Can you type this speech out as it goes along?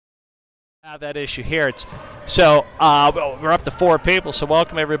Have that issue here. We're up to 4 people, so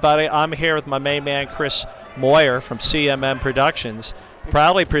welcome everybody. I'm here with my main man Chris Moyer from CMM Productions,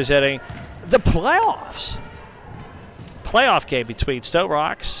 proudly presenting the playoff game between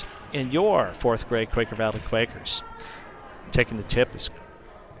Sto-Rox and your 4th grade Quaker Valley Quakers. Taking the tip is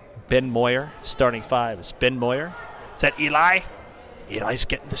Ben Moyer. Starting 5 is Ben Moyer. Is that Eli? Eli's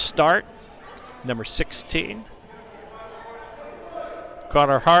getting the start. Number 16.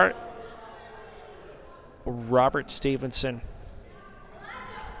 Connor Hart. Robert Stevenson,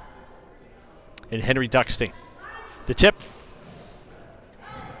 and Henry Duckstein. The tip.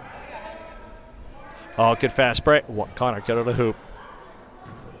 Oh, good fast break. Connor, go to the hoop.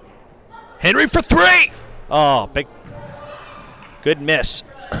 Henry for 3. Oh, big. Good miss.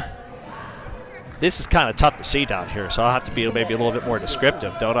 This is kind of tough to see down here, so I'll have to be maybe a little bit more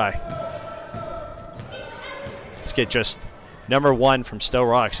descriptive, don't I? Let's get just number 1 from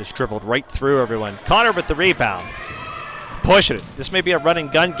Sto-Rox just dribbled right through everyone. Connor with the rebound. Pushing it. This may be a run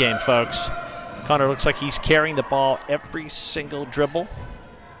and gun game, folks. Connor looks like he's carrying the ball every single dribble.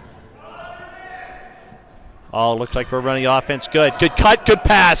 Oh, looks like we're running the offense good. Good cut, good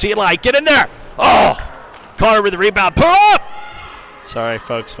pass. Eli, get in there. Oh, Connor with the rebound. Pull up. Sorry,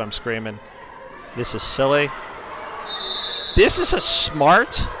 folks, if I'm screaming. This is silly. This is a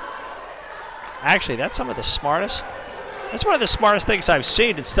smart. Actually, that's some of the smartest. That's one of the smartest things I've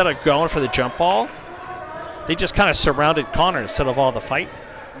seen. Instead of going for the jump ball, they just kind of surrounded Connor instead of all the fight.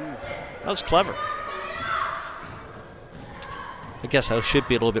 That was clever. I guess I should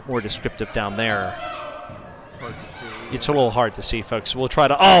be a little bit more descriptive down there. It's hard to see. It's a little hard to see, folks. We'll try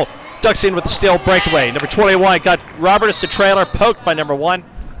to. Oh, ducks in with the steal breakaway. Number 21 got Roberts the trailer, poked by number 1.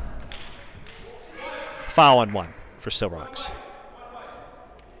 Foul on 1 for Sto-Rox.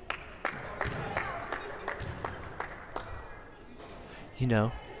 You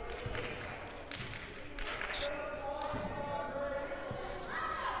know.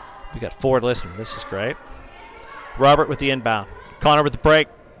 We got 4 listeners. This is great. Robert with the inbound. Connor with the break.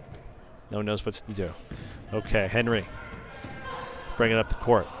 No one knows what to do. Okay, Henry. Bringing up the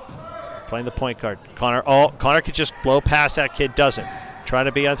court. Playing the point guard. Connor. Oh, Connor could just blow past that kid. Doesn't. Trying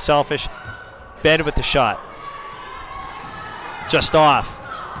to be unselfish. Ben with the shot. Just off.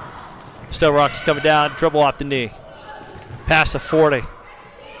 Sto-Rox coming down. Dribble off the knee. Past the 40.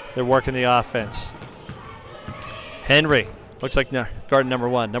 They're working the offense. Henry. Looks like guard number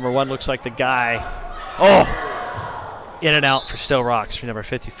 1. Number 1 looks like the guy. Oh! In and out for Sto-Rox for number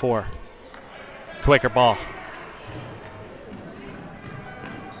 54. Quaker ball.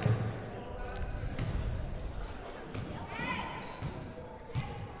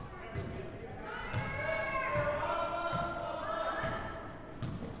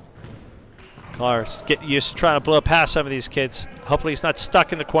 Connor's getting used to trying to blow past some of these kids. Hopefully he's not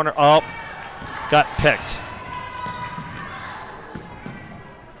stuck in the corner. Oh, got picked.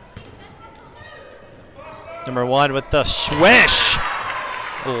 Number 1 with the swish.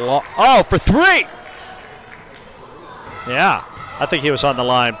 Oh, for 3. Yeah, I think he was on the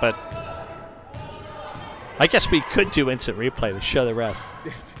line, but I guess we could do instant replay to show the ref.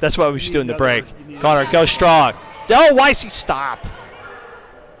 That's what we should do in the break. Connor, go strong. Oh, why is he stop?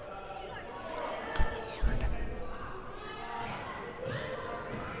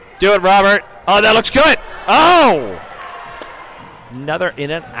 Do it, Robert. Oh, that looks good. Oh! Another in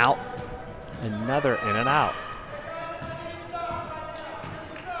and out. Another in and out.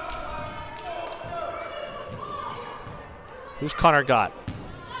 Who's Connor got?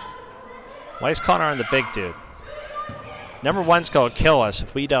 Why is Connor on the big dude? Number 1's going to kill us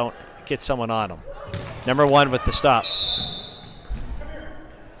if we don't get someone on him. Number 1 with the stop.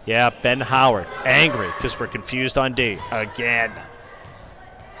 Yeah, Ben Howard. Angry because we're confused on D. Again.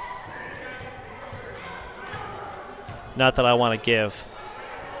 Not that I want to give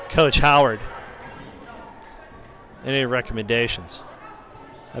Coach Howard any recommendations.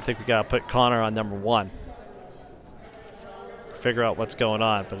 I think we got to put Connor on number 1. Figure out what's going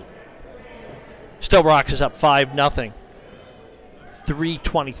on. But Sto-Rox is up 5-0.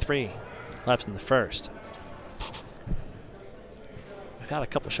 3:23 left in the first. We've had a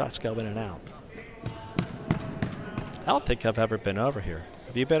couple shots go in and out. I don't think I've ever been over here.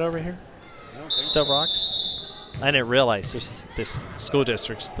 Have you been over here? Sto-Rox? I didn't realize this school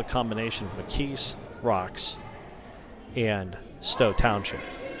district's the combination of McKees Rocks and Stowe Township.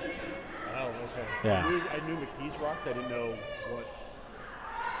 Oh, okay. Yeah. I knew McKees Rocks. I didn't know what.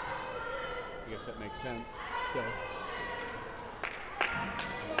 I guess that makes sense. Stowe.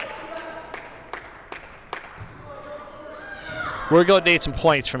 We're going to need some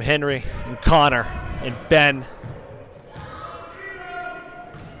points from Henry and Connor and Ben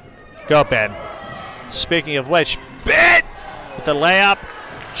Go, Ben. Speaking of which, Ben with the layup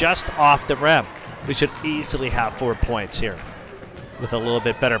just off the rim. We should easily have 4 points here with a little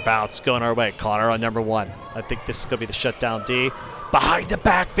bit better bounce going our way. Connor on number 1. I think this is going to be the shutdown D. Behind the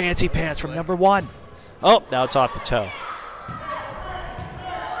back, fancy pants from number 1. Oh, now it's off the toe.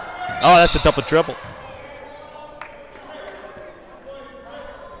 Oh, that's a double dribble.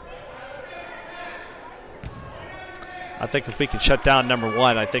 I think if we can shut down number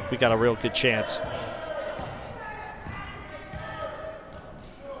 1, I think we got a real good chance.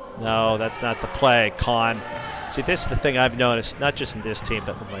 No, that's not the play, Con. See, this is the thing I've noticed, not just in this team,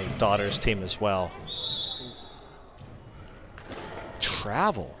 but with my daughter's team as well.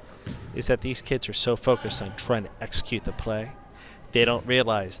 Travel is that these kids are so focused on trying to execute the play, they don't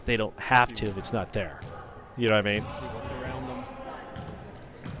realize they don't have to if it's not there. You know what I mean?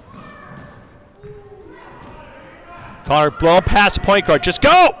 Connor, blow past the point guard. Just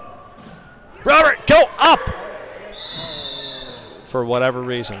go! Robert, go up! For whatever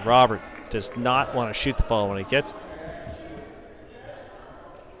reason, Robert does not want to shoot the ball when he gets it.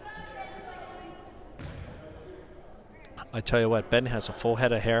 I tell you what, Ben has a full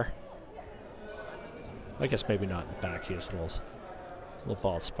head of hair. I guess maybe not in the back. He has a little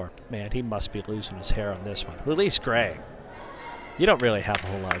bald spot. Man, he must be losing his hair on this one. Release gray. You don't really have a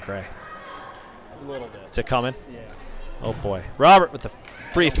whole lot of gray. A little bit. Is it coming? Yeah. Oh, boy. Robert with the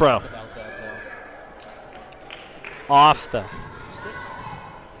free throw. Off the...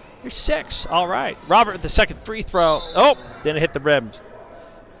 You're 6. All right. Robert with the second free throw. Oh, didn't hit the rim.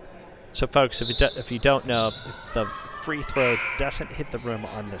 So, folks, if you don't know, if the free throw doesn't hit the rim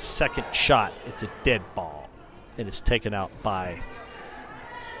on the second shot, it's a dead ball, and it's taken out by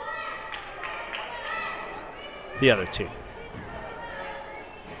the other two.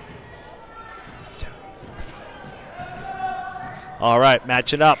 All right,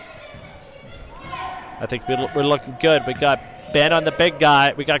 matching up. I think we're looking good. We got Ben on the big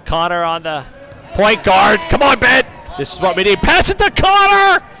guy. We got Connor on the point guard. Come on, Ben. This is what we need. Pass it to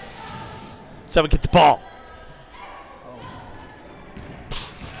Connor. Someone get the ball.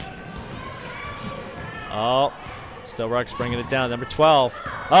 Oh, Sto-Rox bringing it down. Number 12.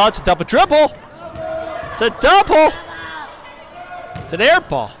 Oh, it's a double dribble. It's a double. It's an air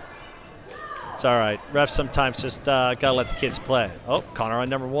ball. It's all right. Refs sometimes just gotta let the kids play. Oh, Connor on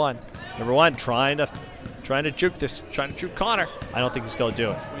number 1. Number 1 trying to juke this, trying to juke Connor. I don't think he's gonna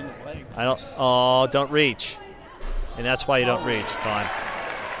do it. I don't. Oh, don't reach. And that's why you don't reach, Con.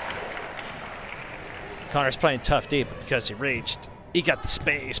 Connor's playing tough deep, but because he reached, he got the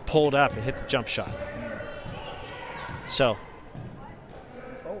space, pulled up, and hit the jump shot. So,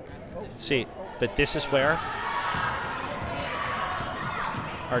 see, but this is where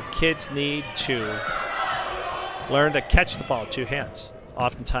our kids need to learn to catch the ball with 2 hands.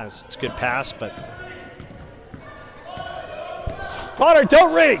 Oftentimes, it's a good pass, but Connor,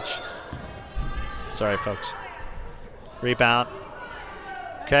 don't reach. Sorry, folks. Rebound.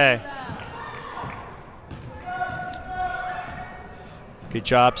 Okay. Good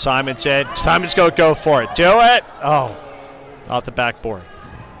job, Simon said. Simon's going to go for it. Do it. Oh, off the backboard.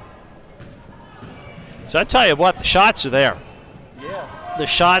 So I tell you what, the shots are there. Yeah. The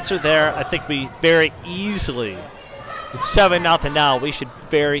shots are there. I think we very easily, it's 7-0 now. We should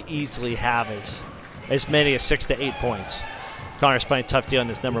very easily have as many as 6 to 8 points. Connor's playing tough D on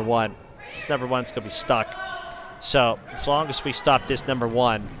this number 1. This number 1's going to be stuck. So as long as we stop this number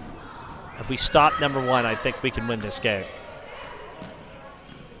 1, if we stop number 1, I think we can win this game.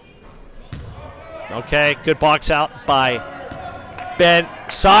 Okay, good box out by Ben.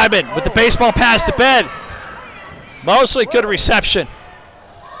 Simon with the baseball pass to Ben. Mostly good reception.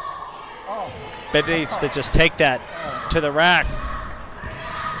 Ben needs to just take that to the rack.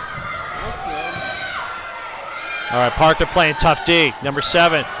 All right, Parker playing tough D. Number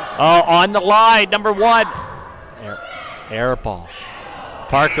 7. Oh, on the line, number 1. Air ball.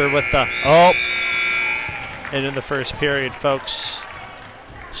 Parker with the, oh. And in the first period, folks,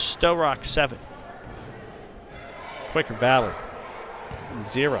 Sto-Rox 7. Quaker Valley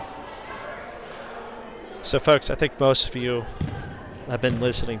 0. So, folks, I think most of you have been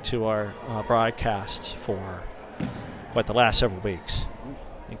listening to our broadcasts for, the last several weeks.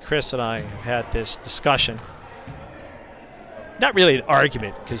 And Chris and I have had this discussion. Not really an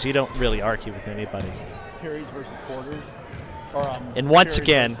argument, because you don't really argue with anybody. Periods versus quarters. Or, and once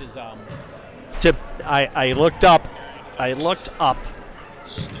again, versus, I looked up.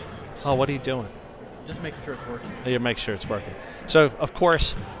 Oh, what are you doing? Just making sure it's working. You make sure it's working. So, of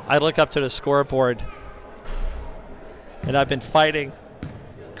course, I look up to the scoreboard, and I've been fighting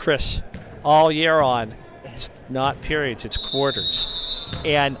Chris all year on. It's not periods, it's quarters.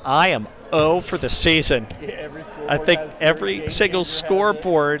 And I am 0 for the season. Yeah, every I think has every period, single game changer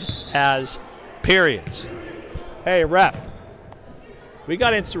scoreboard has periods. Hey, ref. We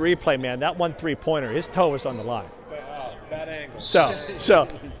got instant replay, man. That 1 3-pointer, his toe was on the line. bad angle. So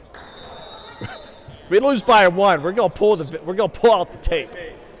we lose by 1. We're gonna pull out the tape.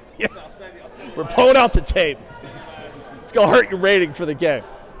 Yeah. We're pulling out the tape. It's gonna hurt your rating for the game.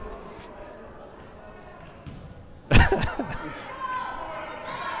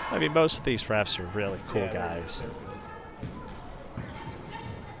 I mean, most of these refs are really cool guys.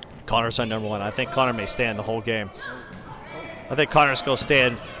 Connor's on number 1. I think Connor may stand the whole game. I think Connor's going to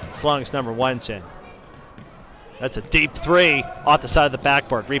stand as long as number 1's in. That's a deep 3 off the side of the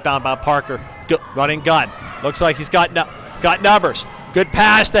backboard. Rebound by Parker. Running gun. Looks like he's got numbers. Good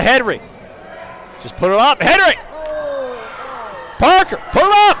pass to Henry. Just put it up. Henry! Parker, put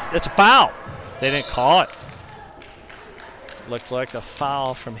it up! It's a foul. They didn't call it. Looked like a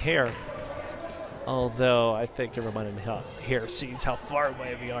foul from here. Although I think everyone in here sees how far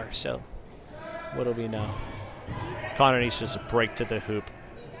away we are. So what do we know? Connor needs just a break to the hoop.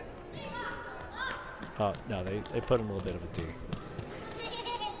 Oh, no, they put him a little bit of a D.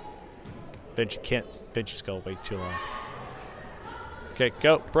 Bench is going way too long. Okay,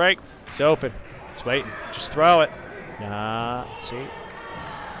 go, break. It's open. It's waiting. Just throw it. Nah, see?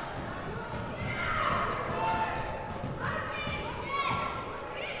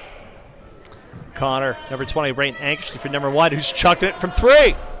 Connor, number 20, waiting anxiously for number 1, who's chucking it from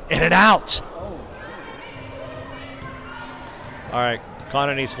 3. In and out. All right,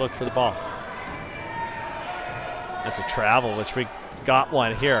 Connor needs to look for the ball. That's a travel, which we got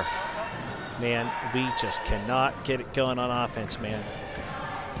one here. Man, we just cannot get it going on offense, man.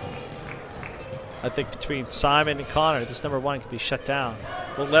 I think between Simon and Connor, this number 1 can be shut down.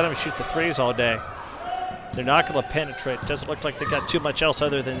 We'll let them shoot the 3s all day. They're not going to penetrate. Doesn't look like they got too much else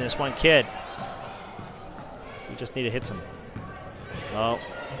other than this one kid. We just need to hit some. Oh,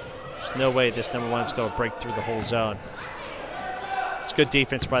 there's no way this number 1's going to break through the whole zone. It's good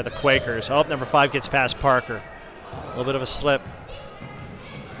defense by the Quakers. Oh, number 5 gets past Parker. A little bit of a slip.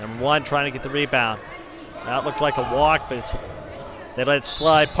 Number 1 trying to get the rebound. That looked like a walk, but they let it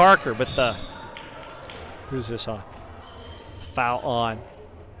slide. Parker, but who's this on? Foul on.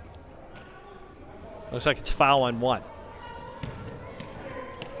 Looks like it's foul on 1.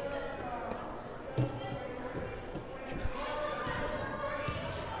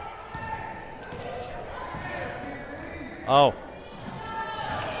 Oh.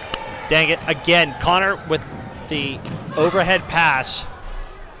 Dang it. Again, Connor with the overhead pass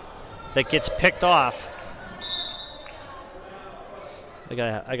that gets picked off. I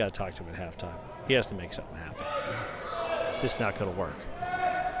gotta talk to him at halftime. He has to make something happen. This is not going to work.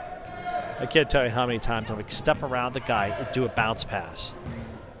 I can't tell you how many times I'm like, step around the guy and do a bounce pass.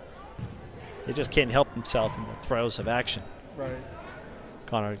 He just can't help himself in the throes of action. Right.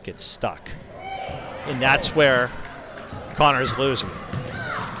 Connor gets stuck. And that's where Connor's losing it.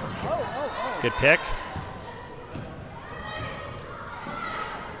 Good pick.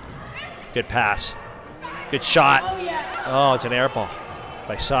 Good pass. Good shot. Oh, it's an air ball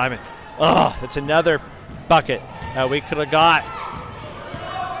by Simon. Oh, that's another bucket that we could have got.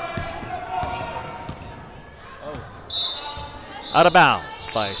 Out of bounds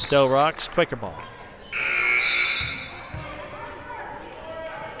by Sto-Rox. Quaker ball.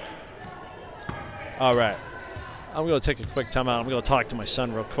 All right. I'm going to take a quick timeout. I'm going to talk to my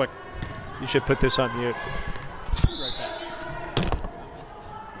son real quick. You should put this on mute. Right back.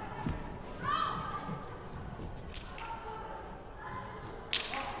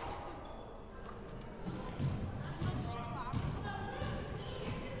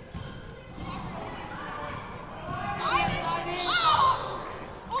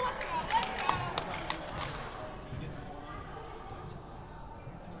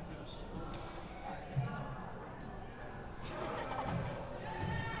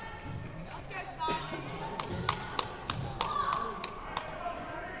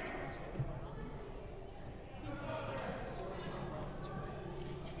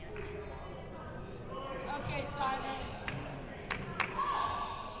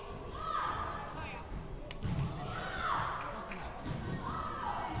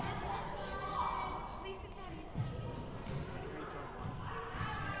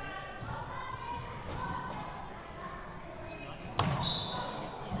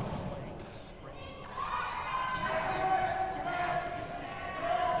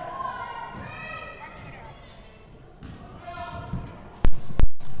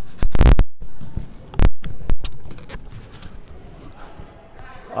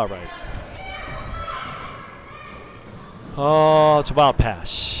 All right. Oh, it's a wild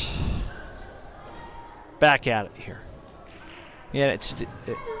pass. Back at it here. Yeah, it's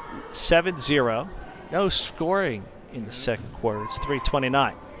 7-0. No scoring in the second quarter. It's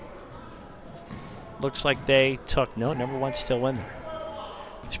 3:29. Looks like they took, no, number one's still in there.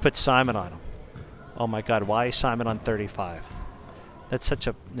 Just put Simon on him. Oh my God, why is Simon on 35? That's such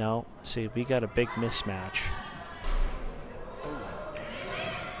a, no, see, we got a big mismatch.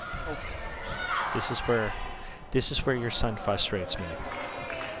 This is where your son frustrates me.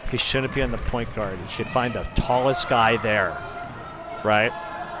 He shouldn't be on the point guard. He should find the tallest guy there, right?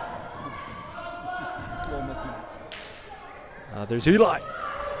 There's Eli.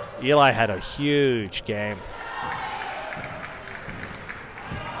 Eli had a huge game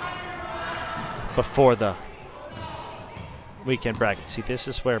before the weekend bracket. See, this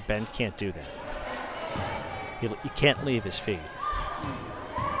is where Ben can't do that. He can't leave his feet.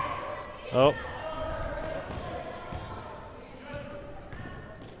 Oh.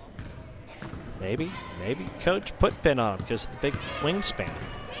 Maybe Coach put Ben on him because of the big wingspan.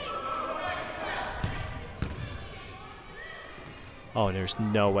 Oh, and there's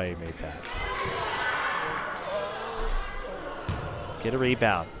no way he made that. Get a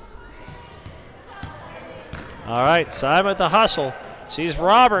rebound. All right, Simon with the hustle. Sees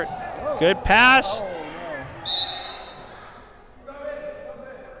Robert. Good pass.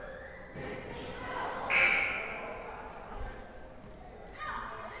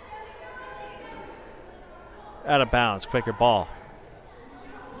 Out of bounds, quicker ball.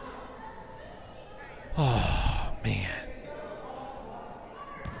 Oh, man.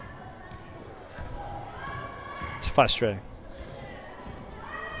 It's frustrating.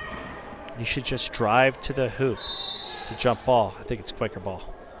 You should just drive to the hoop. It's a jump ball. I think it's quicker ball.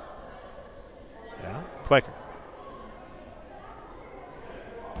 Yeah, quicker.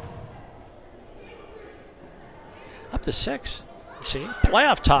 Up to 6. See,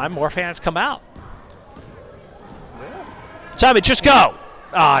 playoff time, more fans come out. Simon, just go.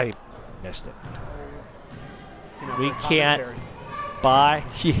 I missed it. We can't buy.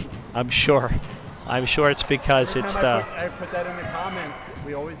 I'm sure it's because it's the. I put that in the comments.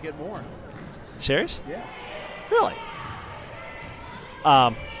 We always get more. Serious? Yeah. Really?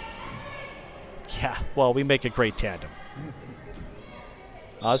 Yeah. Well, we make a great tandem.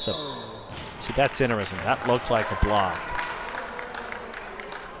 Oh, see, that's interesting. That looked like a block.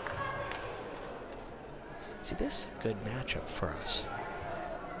 See, this is a good matchup for us.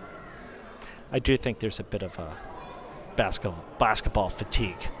 I do think there's a bit of a basketball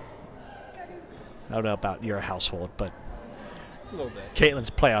fatigue. I don't know about your household, but A little bit. Caitlin's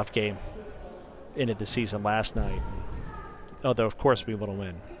playoff game ended the season last night. Although, of course, we want to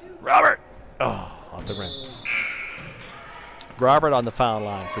win. Robert! Oh, off the rim. Robert on the foul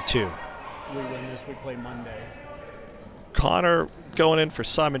line for 2. We win this, we play Monday. Connor going in for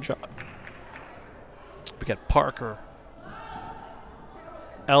Simon John. We got Parker.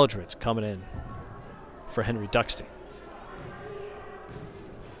 Eldred's coming in for Henry Duxty.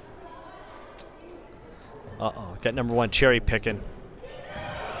 Uh-oh, got number 1 cherry picking.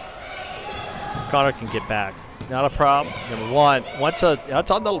 Connor can get back. Not a problem. Number 1.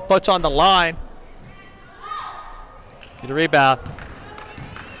 That's on the foot's on the line. Get a rebound.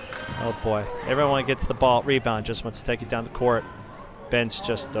 Oh boy. Everyone gets the ball. Rebound. Just wants to take it down the court. Ben's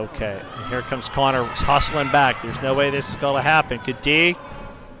just okay. And here comes Connor hustling back. There's no way this is going to happen. Good D.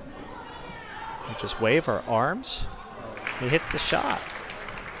 We just wave our arms. He hits the shot.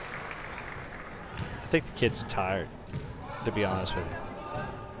 I think the kids are tired, to be honest with you.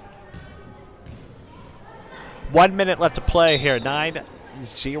 1 minute left to play here. 9-0.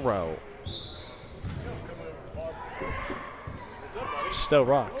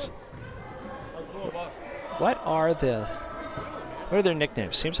 Sto-Rox. What are their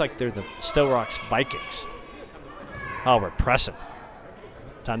nicknames? Seems like they're the Sto-Rox Vikings. Oh, we're pressing.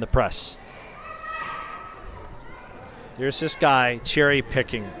 Time to press. There's this guy cherry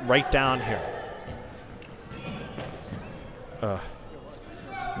picking right down here.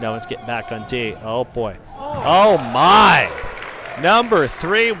 No one's getting back on D. Oh boy. Oh my. Number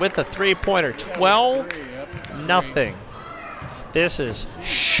 3 with the 3-pointer. 12-0. This is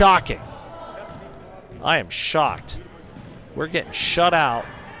shocking. I am shocked. We're getting shut out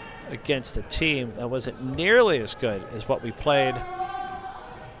against a team that wasn't nearly as good as what we played.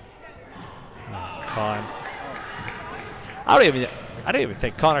 Con. I don't even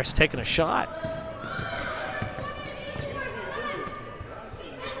think Connor's taking a shot.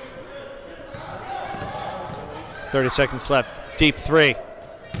 .30 seconds left. Deep 3.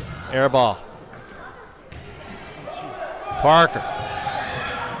 Air ball. Parker.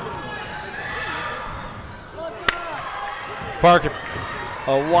 Parker,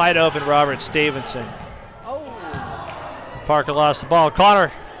 a wide open Robert Stevenson. Oh. Parker lost the ball.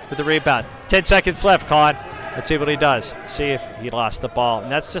 Connor with the rebound. 10 seconds left, Con. Let's see what he does. See if he lost the ball.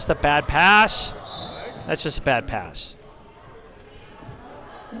 And that's just a bad pass. That's just a bad pass.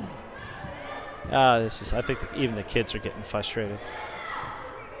 I think even the kids are getting frustrated.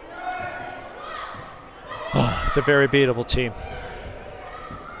 Oh, it's a very beatable team.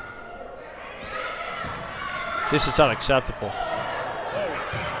 This is unacceptable.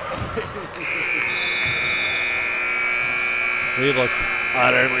 We looked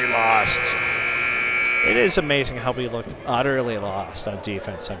utterly lost. It is amazing how we look utterly lost on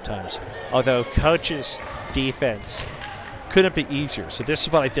defense sometimes. Although coach's defense couldn't be easier. So this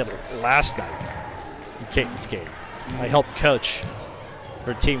is what I did last night in Caton's game. I helped coach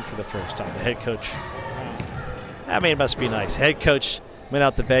her team for the first time. The head coach. I mean, it must be nice. Head coach went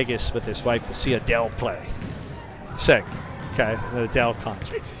out to Vegas with his wife to see Adele play. Sick. Okay, an Adele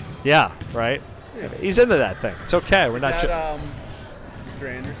concert. Yeah, right? Yeah. He's into that thing. It's okay. We're not. Mr.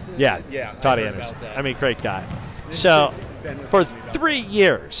 Anderson? Yeah, Toddy Anderson. I mean, great guy. So, for 3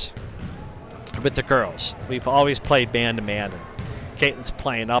 years with the girls, we've always played man-to-man. And Caton's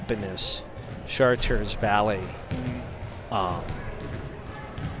playing up in this Chartiers Valley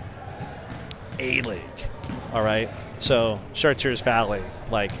A-League. All right? So, Chartiers Valley,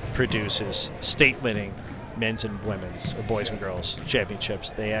 like, produces state-winning men's and women's, or boys and girls,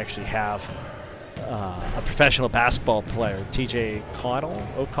 championships. They actually have a professional basketball player, TJ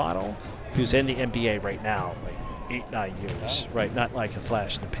O'Connell, who's in the NBA right now, like 8-9 years, right? Not like a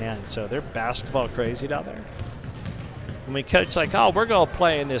flash in the pan. So they're basketball crazy down there. And we coach like, oh, we're going to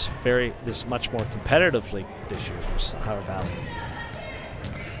play in this much more competitive league this year, Sahara Valley.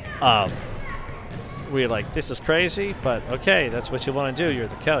 We're like, this is crazy, but okay, that's what you want to do. You're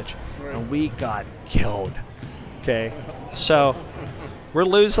the coach. Right. And we got killed. Okay, so we're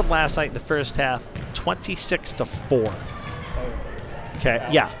losing last night in the first half, 26-4. Okay,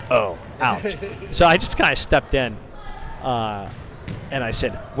 ouch. Yeah. Oh, ouch. So I just kind of stepped in, and I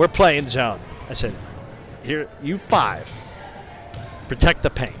said, "We're playing zone." I said, "Here, you 5, protect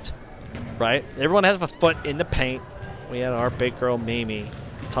the paint, right? Everyone has a foot in the paint." We had our big girl Mimi,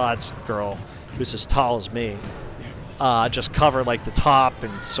 Todd's girl, who's as tall as me, just cover like the top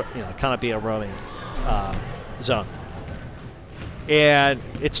and kind of be a roaming zone. And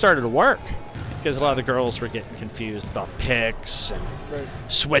it started to work because a lot of the girls were getting confused about picks and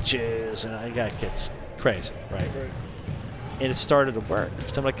switches, and it gets crazy, right? And it started to work.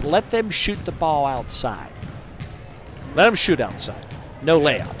 So I'm like, let them shoot the ball outside. Let them shoot outside. No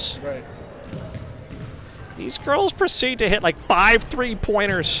layups. Right. These girls proceed to hit like 5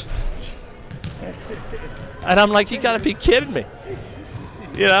 3-pointers. And I'm like, you got to be kidding me.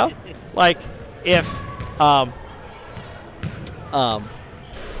 You know? Like, if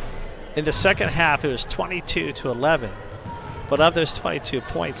in the second half, it was 22-11. But of those 22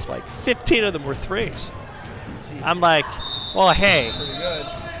 points, like 15 of them were threes. I'm like, well, hey. Pretty good.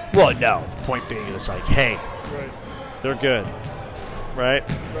 Well, no. The point being is like, hey, right. They're good. Right?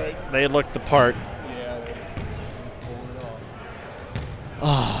 Right. They looked the part. Yeah, they're pulling it off.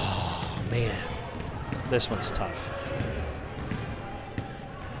 Oh, man. This one's tough.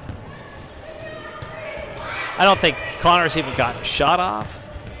 I don't think Connor's even gotten a shot off.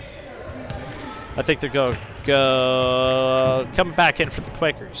 I think they're coming back in for the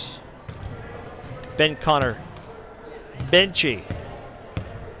Quakers. Ben Connor, Benji,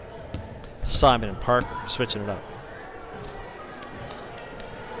 Simon and Parker switching it up.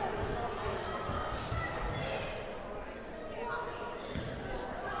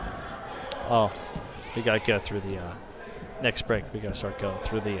 Oh, we got to go through the next break. We got to start going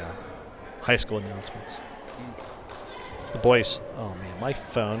through the high school announcements. The boys, oh man, my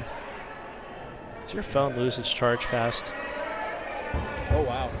phone. Does your phone lose its charge fast? Oh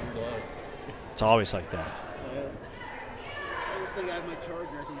wow, you're low. It's always like that. I don't think I have my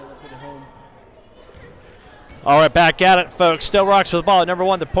charger. I think I left it at home. All right, back at it, folks. Sto-Rox with the ball. Number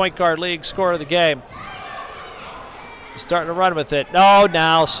 1, the point guard league scorer of the game. Starting to run with it. No,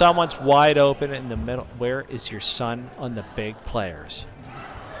 now someone's wide open in the middle. Where is your son on the big players?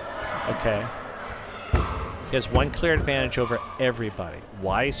 Okay. He has one clear advantage over everybody.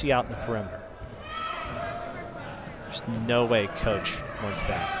 Why is he out in the perimeter? There's no way coach wants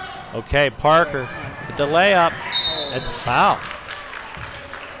that. Okay, Parker with the layup. That's a foul.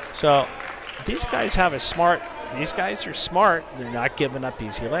 So these guys have a smart. These guys are smart. They're not giving up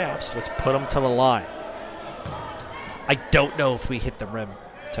easy layups. Let's put them to the line. I don't know if we hit the rim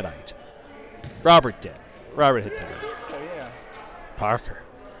tonight. Robert did. Robert hit the rim. So, yeah. Parker.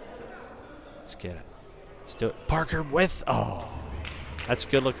 Let's get it. Let's do it. Parker with, oh. That's a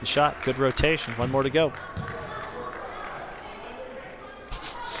good looking shot. Good rotation. One more to go.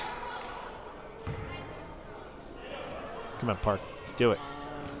 Come on, Park. Do it.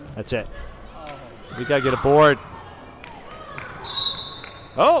 That's it. We got to get a board.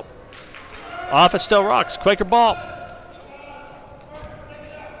 Oh! Off of Sto-Rox. Quaker ball.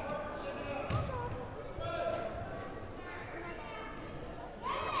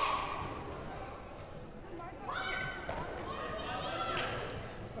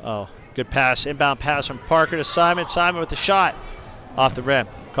 Oh, good pass. Inbound pass from Parker to Simon. Simon with the shot. Off the rim.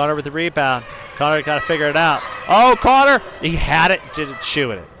 Connor with the rebound. Connor got to figure it out. Oh, Connor! He had it. Didn't shoot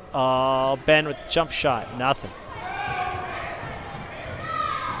it. Oh, Ben with the jump shot. Nothing.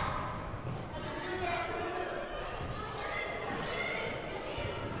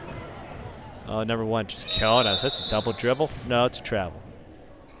 Oh, number one just killing us. That's a double dribble. No, it's a travel.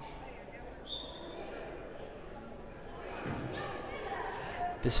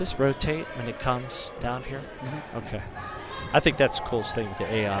 Does this rotate when it comes down here? Mm-hmm. Okay. I think that's the coolest thing with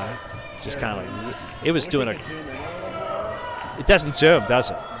the AI. Just kind of like, it was doing a... It doesn't zoom,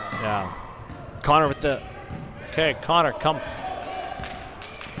 does it? Yeah. Connor with the... Okay, Connor, come.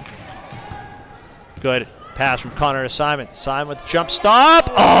 Good pass from Connor to Simon. Simon with the jump stop.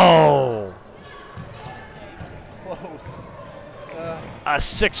 Oh! Close. A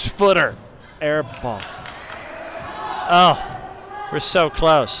 6-footer. Air ball. Oh. We're so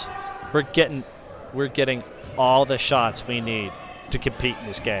close. We're getting all the shots we need to compete in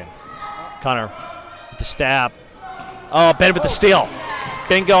this game. Connor with the stab. Oh, Ben with the steal.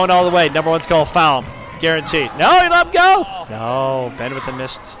 Ben going all the way. Number one's going to foul him. Guaranteed. No, he let him go. No, Ben with the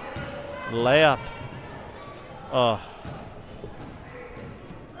missed layup. Oh.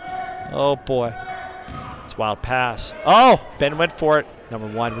 Oh, boy. It's a wild pass. Oh, Ben went for it. Number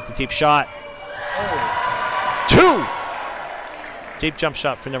one with the deep shot. Two. Deep jump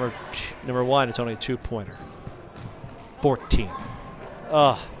shot for number one. It's only a 2-pointer. 14.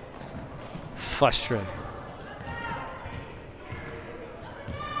 Oh, frustrating.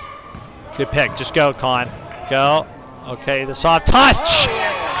 Good pick. Just go, Con. Go. Okay, the soft touch.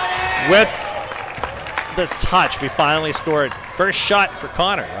 With the touch, we finally scored. First shot for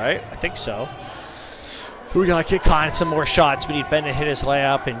Connor, right? I think so. We got to get Con some more shots. We need Ben to hit his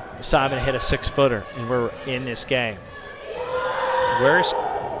layup and Simon to hit a 6-footer, and we're in this game.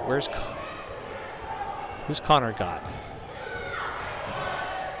 Who's Connor got?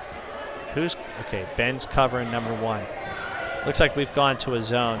 Okay, Ben's covering number one. Looks like we've gone to a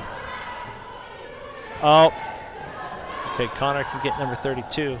zone. Oh. Okay, Connor can get number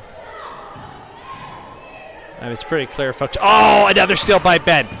 32. I mean, it's pretty clear, folks. Oh, another steal by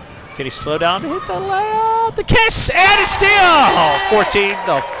Ben. Can he slow down to hit the layup? The kiss and a steal!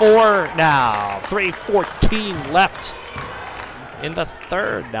 14-4 now. 3:14 left in the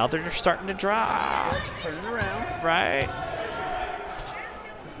third. Now they're starting to drop. Turn it around. Right.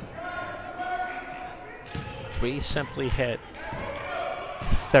 We simply hit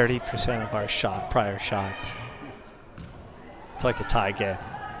 30% of our prior shots. It's like a tie game.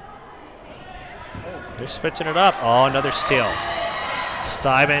 They're switching it up. Oh, another steal.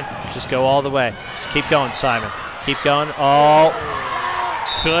 Simon, just go all the way. Just keep going, Simon. Keep going. Oh,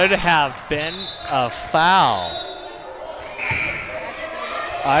 could have been a foul.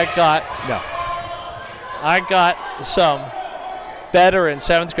 I got some veteran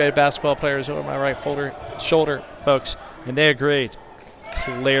 7th grade basketball players over my right shoulder, folks, and they agreed.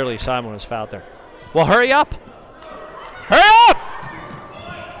 Clearly, Simon was fouled there. Well, hurry up. Hurry up!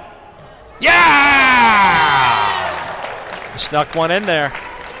 Yeah! Snuck one in there.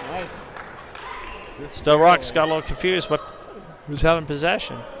 Nice. Sto-Rox got a little confused who's having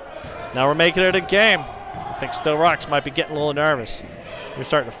possession. Now we're making it a game. I think Sto-Rox might be getting a little nervous. We're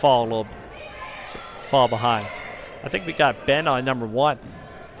starting to fall behind. I think we got Ben on number one.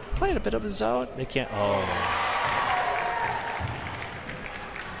 Playing a bit of a zone. They can't. Oh.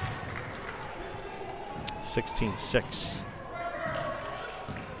 (16-6).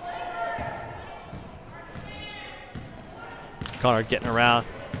 Connor getting around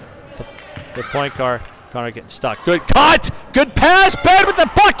the point guard. Connor getting stuck. Good cut. Good pass. Ben with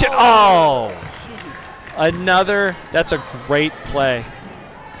the bucket. Oh. Another. That's a great play.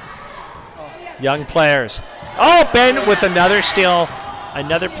 Young players. Oh, Ben with another steal.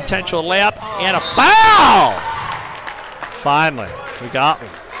 Another potential layup and a foul. Finally, we got one.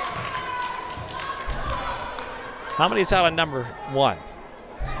 How many's out on number one?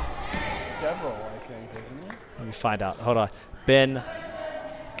 Several, I think, isn't it? Let me find out. Hold on. Ben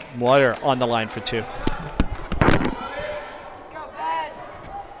Moyer on the line for 2. Let's go, Ben.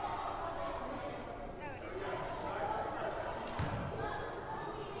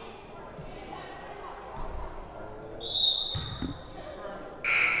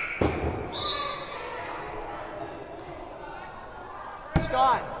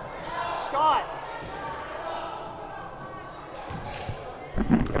 Scott. Scott.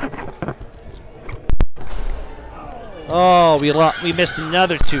 Oh, we missed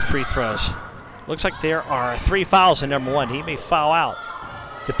another 2 free throws. Looks like there are 3 fouls in number 1. He may foul out,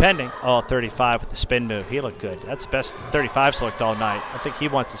 depending. Oh, 35 with the spin move. He looked good. That's the best 35's looked all night. I think he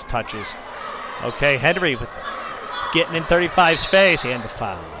wants his touches. Okay, Henry with getting in 35's face and the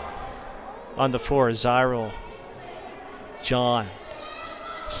foul. On the floor, Zyral, John,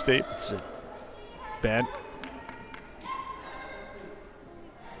 Stevenson, Ben.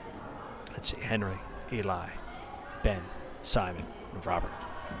 Let's see, Henry, Eli, Ben, Simon, and Robert.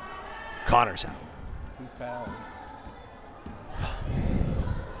 Connor's out. Who fouled?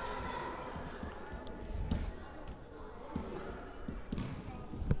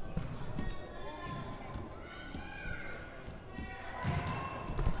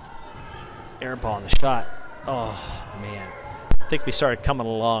 Air ball on the shot. Oh, man. I think we started coming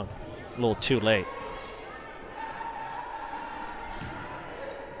along a little too late.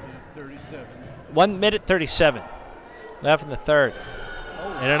 37. 1 minute 37 left in the third.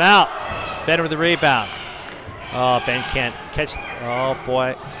 In and out. Ben with the rebound. Oh, Ben can't catch. Oh,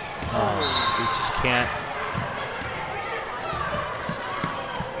 boy. Oh, he just can't.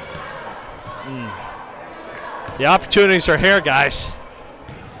 The opportunities are here, guys.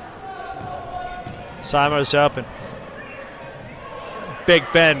 Simon is open. Big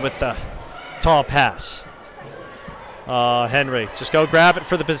Ben with the tall pass. Henry, just go grab it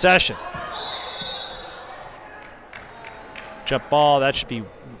for the possession. Jump ball, that should be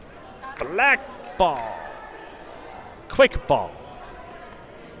black ball. Quick ball.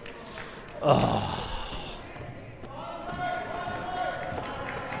 Oh.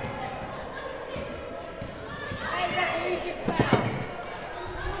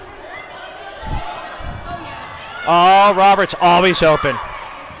 Oh, Robert's always open.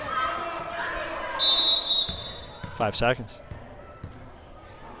 5 seconds.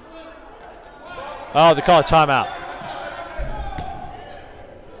 Oh, they call a timeout.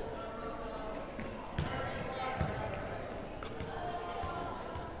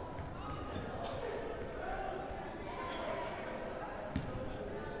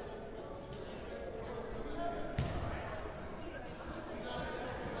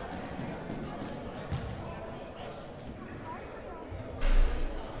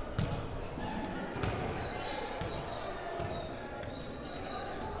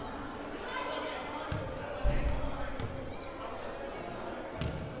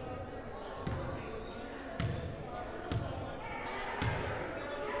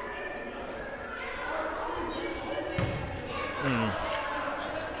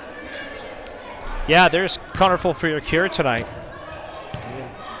 Yeah, there's Colorful for your cure tonight.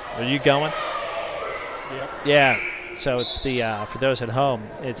 Are you going? Yep. Yeah. So it's the for those at home,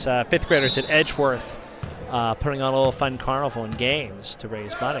 it's 5th graders at Edgeworth putting on a little fun carnival and games to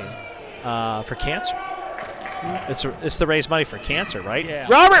raise money for cancer. It's to raise money for cancer, right? Yeah.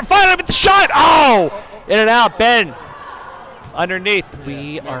 Robert finally with the shot. Oh, in and out. Ben underneath.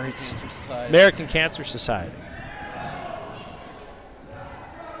 We are American Cancer Society.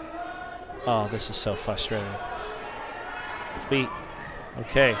 Oh, this is so frustrating.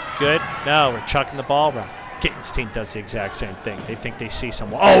 Okay, good. No, we're chucking the ball around. Gittens' team does the exact same thing. They think they see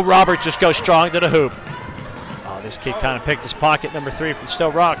someone. Oh, Robert just goes strong to the hoop. Oh, this kid kind of picked his pocket. Number 3 from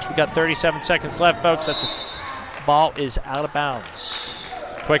Sto-Rox. We got 37 seconds left, folks. That's ball is out of bounds.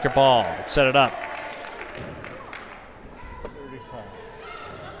 Quicker ball. Let's set it up. 35.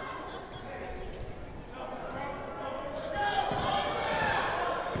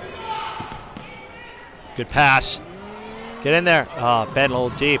 Good pass. Get in there. Oh, Ben a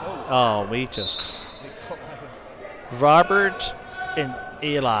little deep. Oh, we just... Robert and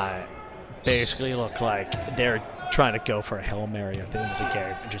Eli basically look like they're trying to go for a Hail Mary at the end of the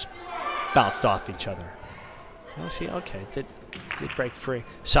game and just bounced off each other. Well, see, okay, did break free.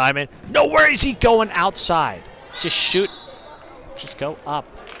 Simon, no, where is he going outside? Just shoot. Just go up.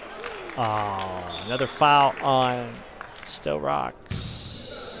 Oh, another foul on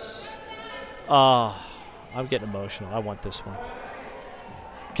Sto-Rox. Oh, I'm getting emotional. I want this one.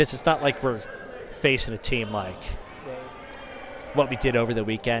 Because it's not like we're facing a team like what we did over the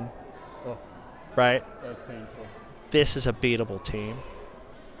weekend. Oh, right? that was painful. This is a beatable team.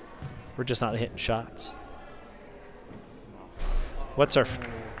 We're just not hitting shots. What's our...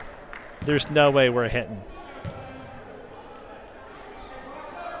 There's no way we're hitting.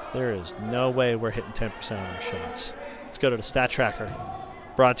 There is no way we're hitting 10% of our shots. Let's go to the stat tracker.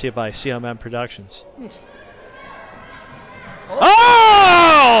 Brought to you by CMM Productions.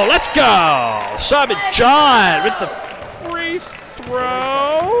 Oh! Let's go! Simon John with the free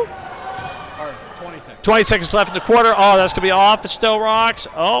throw. 20 seconds. 20 seconds left in the quarter. Oh, that's going to be off. It's Sto-Rox.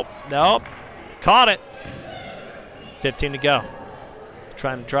 Oh, nope. Caught it. 15 to go.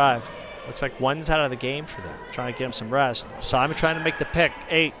 Trying to drive. Looks like one's out of the game for them. Trying to get him some rest. Simon trying to make the pick.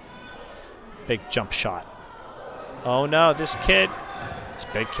 8. Big jump shot. Oh, no. This big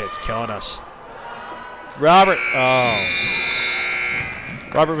kid's killing us. Robert. Oh.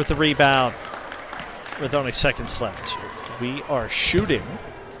 Robert with the rebound. With only seconds left. We are shooting.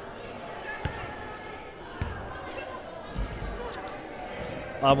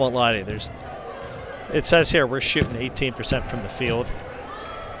 I won't lie to you. It says here we're shooting 18% from the field.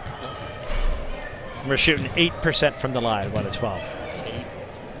 We're shooting 8% from the line, 1 to 12. 8.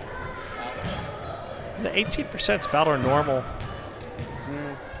 The 18% is about our normal.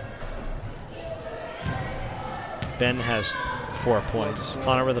 Ben has 4 points.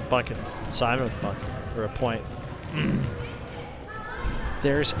 Connor with a bucket. Simon with a bucket. Or a point.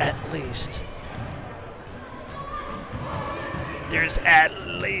 There's at least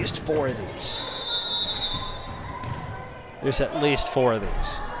 4 of these. There's at least 4 of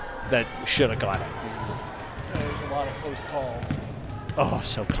these that should have got it. There's a lot of close calls. Oh,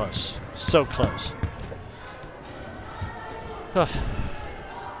 so close. So close.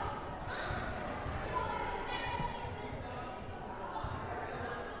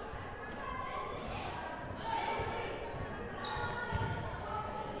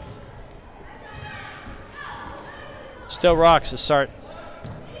 Sto-Rox to start.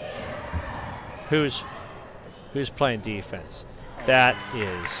 Who's playing defense? That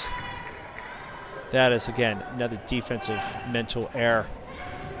is again another defensive mental error.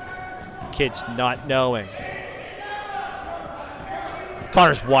 Kids not knowing.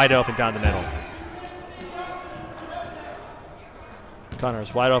 Connor's wide open down the middle.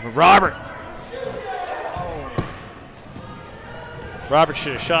 Connor's wide open. Robert! Robert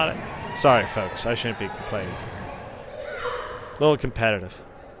should have shot it. Sorry, folks. I shouldn't be complaining. A little competitive.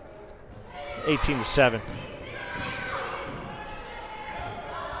 18 to 7.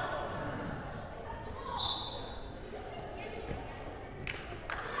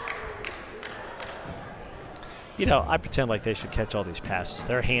 You know, I pretend like they should catch all these passes.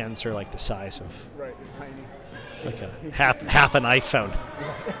 Their hands are like the size of, right, they're tiny. Like a half an iPhone.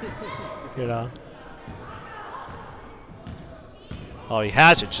 You know. Oh, he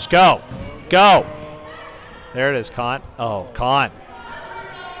has it. Just go, go. There it is, Con. Oh, Con.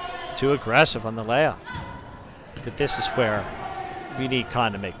 Too aggressive on the layup. But this is where we need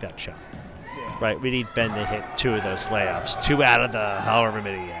Con to make that shot. Yeah. Right? We need Ben to hit 2 of those layups. 2 out of the however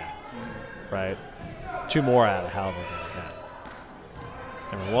many he had. Right? 2 more out of however many he had.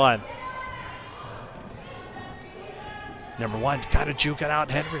 Number 1. Number 1, kind of juking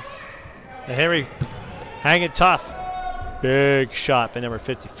out Henry. And Henry hanging tough. Big shot by number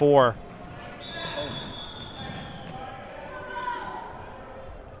 54.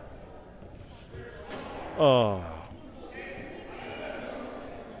 Oh.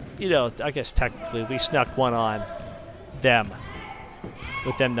 You know, I guess technically we snuck one on them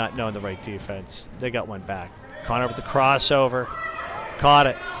with them not knowing the right defense. They got one back. Connor with the crossover. Caught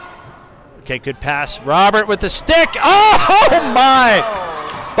it. Okay, good pass. Robert with the stick. Oh,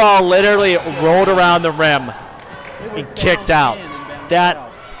 my! Ball literally rolled around the rim and kicked out.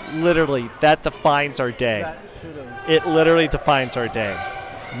 That literally, that defines our day. It literally defines our day.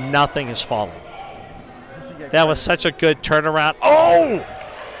 Nothing is falling. That was such a good turnaround. Oh!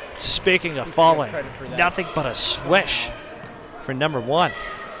 Speaking of falling, nothing but a swish for number 1.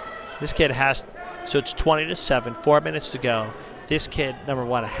 This kid has, so it's 20 to 7, 4 minutes to go. This kid, number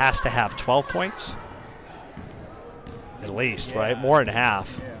 1, has to have 12 points. At least, right? More than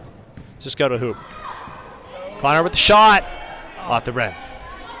half. Just go to hoop. Connor with the shot. Off the rim.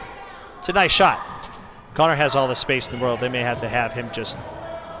 It's a nice shot. Connor has all the space in the world. They may have to have him just...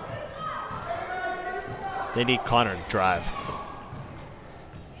 They need Connor to drive.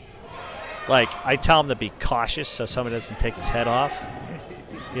 Like, I tell him to be cautious so someone doesn't take his head off.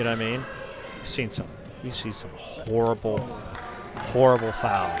 You know what I mean? We've seen some horrible, horrible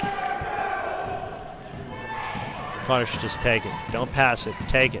foul. Connor should just take it. Don't pass it.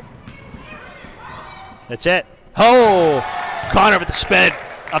 Take it. That's it. Oh! Connor with the spin.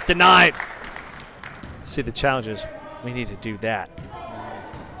 Up to 9. See, the challenge is we need to do that.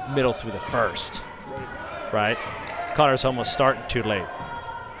 Middle through the first. Right? Connor's almost starting too late.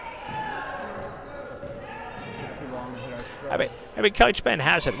 I mean, Coach Ben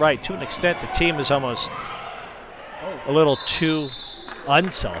has it right. To an extent, the team is almost a little too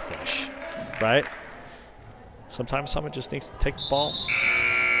unselfish, right? Sometimes someone just needs to take the ball,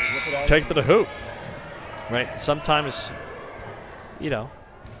 take it to the hoop, right? Sometimes you know,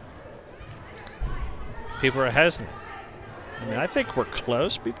 people are hesitant. I mean, I think we're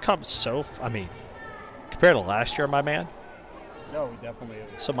close. We've come so, I mean, compared to last year, my man. No, we definitely.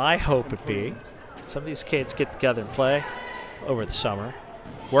 So my hope would be some of these kids get together and play over the summer,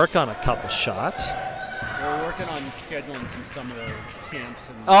 work on a couple shots. We're working on scheduling some of the camps.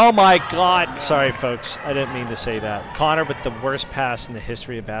 And Oh my God! Sorry, folks. I didn't mean to say that. Connor with the worst pass in the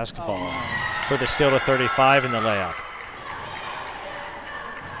history of basketball for the steal to 35 in the layup.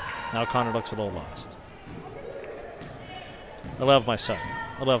 Now Connor looks a little lost. I love my son.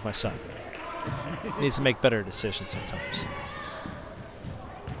 I love my son. Needs to make better decisions sometimes.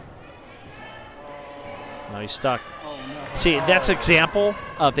 Now he's stuck. See, that's an example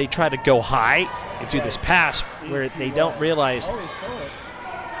of they try to go high and do this pass where they don't realize.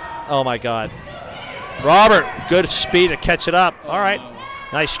 Oh my God. Robert, good speed to catch it up. All right,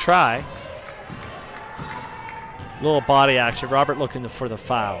 nice try. Little body action. Robert looking for the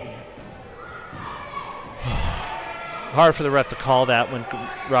foul. Hard for the ref to call that when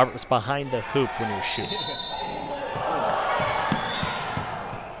Robert was behind the hoop when he was shooting.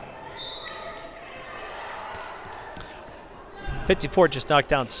 .54 just knocked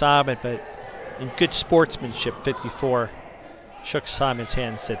down Simon, but in good sportsmanship, 54 shook Simon's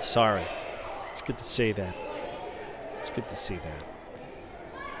hand and said sorry. It's good to see that. It's good to see that.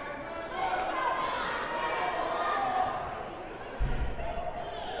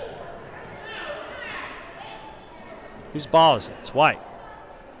 Whose ball is it? It's White.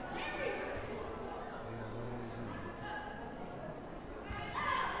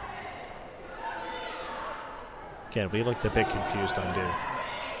 Again, we looked a bit confused on Duke.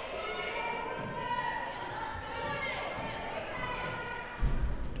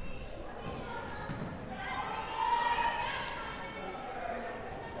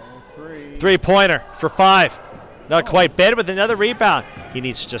 Three-pointer for 5. Not quite. Ben with another rebound. He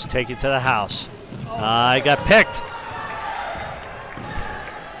needs to just take it to the house. I got picked.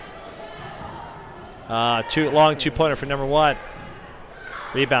 Long two-pointer for number 1.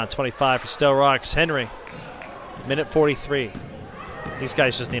 Rebound 25 for Sto-Rox. Henry. Minute 43. These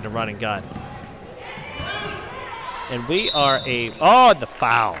guys just need a running gun. And we are the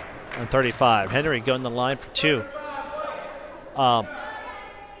foul on 35. Henry going the line for 2.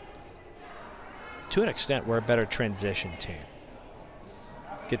 To an extent, we're a better transition team.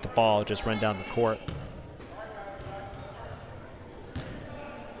 Get the ball, just run down the court.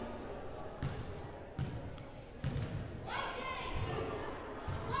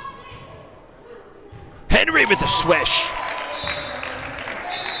 Henry with the swish.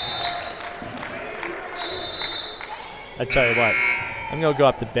 I tell you what, I'm going to go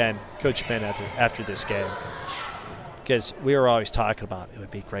up to Ben, Coach Ben, after this game, because we were always talking about it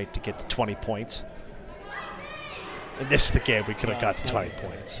would be great to get to 20 points. And this is the game we could have got to 20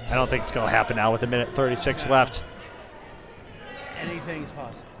 points. I don't think it's going to happen now with 1:36 left. Anything's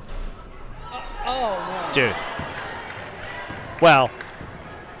possible. No. Dude. Well,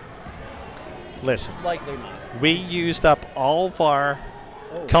 listen. Likely not. We used up all of our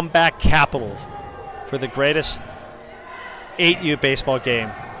comeback capital for the greatest 8U baseball game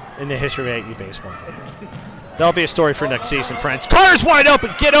in the history of 8U baseball game. That'll be a story for next season, friends. Carter's wide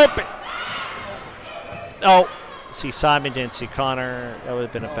open. Get open. Oh, see, Simon didn't see Connor. That would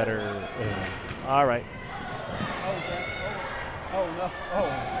have been a better. All right.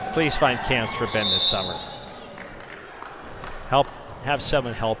 Please find camps for Ben this summer. Have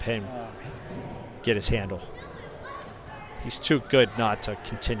someone help him get his handle. He's too good not to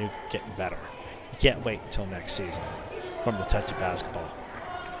continue getting better. You can't wait until next season from the touch of basketball.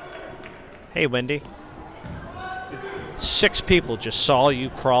 Hey, Wendy. 6 people just saw you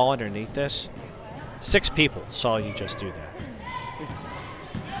crawl underneath this. 6 people saw you just do that.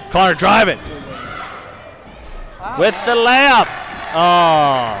 Connor driving. With the layup.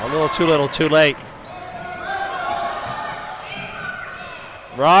 Oh, a little too late.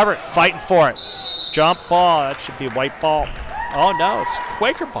 Robert fighting for it. Jump ball. That should be white ball. Oh, no, it's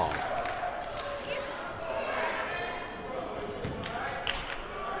Quaker ball.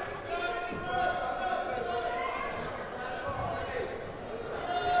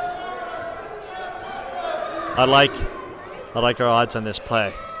 I like our odds on this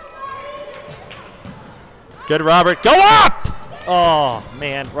play. Good, Robert. Go up! Oh,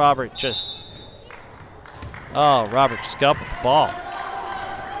 man, Robert just got up with the ball.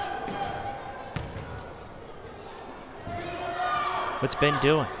 What's Ben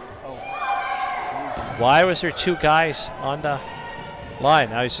doing? Why was there 2 guys on the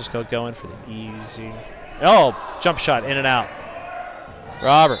line? Now he's just going to go in for the easy. Oh, jump shot, in and out.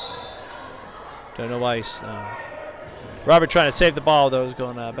 Robert. Don't know why he's Robert trying to save the ball, though, is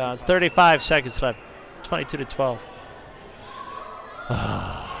going out of bounds. 35 seconds left. 22-12.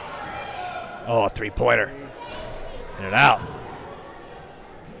 Oh, a three-pointer. In and out.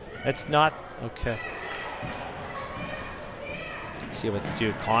 It's not okay. Let's see what to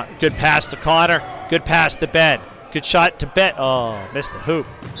do. Good pass to Connor. Good pass to Ben. Good shot to Ben. Oh, missed the hoop.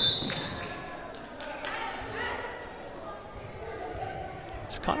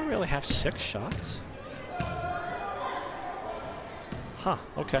 Does Connor really have 6 shots? Huh,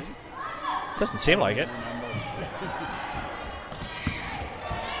 okay. Doesn't seem like it.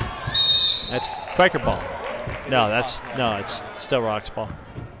 That's Quaker ball. No, it's Sto-Rox ball.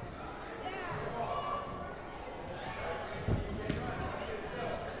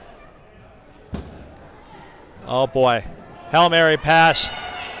 Oh boy. Hail Mary pass.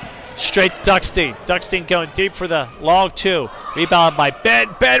 Straight to Duckstein. Duckstein going deep for the long 2. Rebound by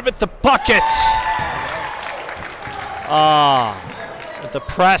Ben. Ben with the buckets. With the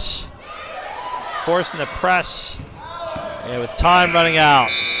press. Forcing the press. And with time running out.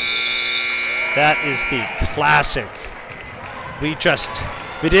 That is the classic. We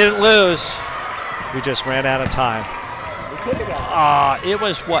didn't lose. We just ran out of time. It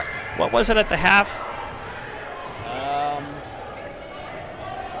was what? What was it at the half?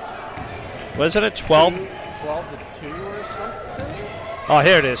 Was it a 12? 12 to 2 or something? Oh,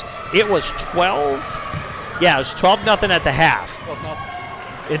 here it is. It was 12. Yeah, it was 12-0 at the half.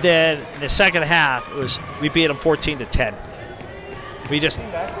 12-0. And then in the second half, we beat them 14-10. We just,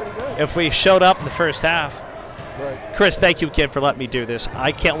 if we showed up in the first half. Right. Chris, thank you again for letting me do this.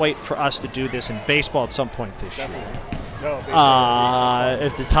 I can't wait for us to do this in baseball at some point this year.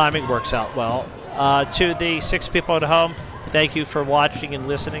 If the timing works out well. To the 6 people at home, thank you for watching and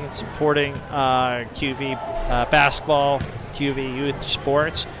listening and supporting QV basketball, QV youth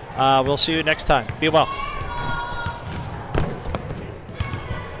sports. We'll see you next time. Be well.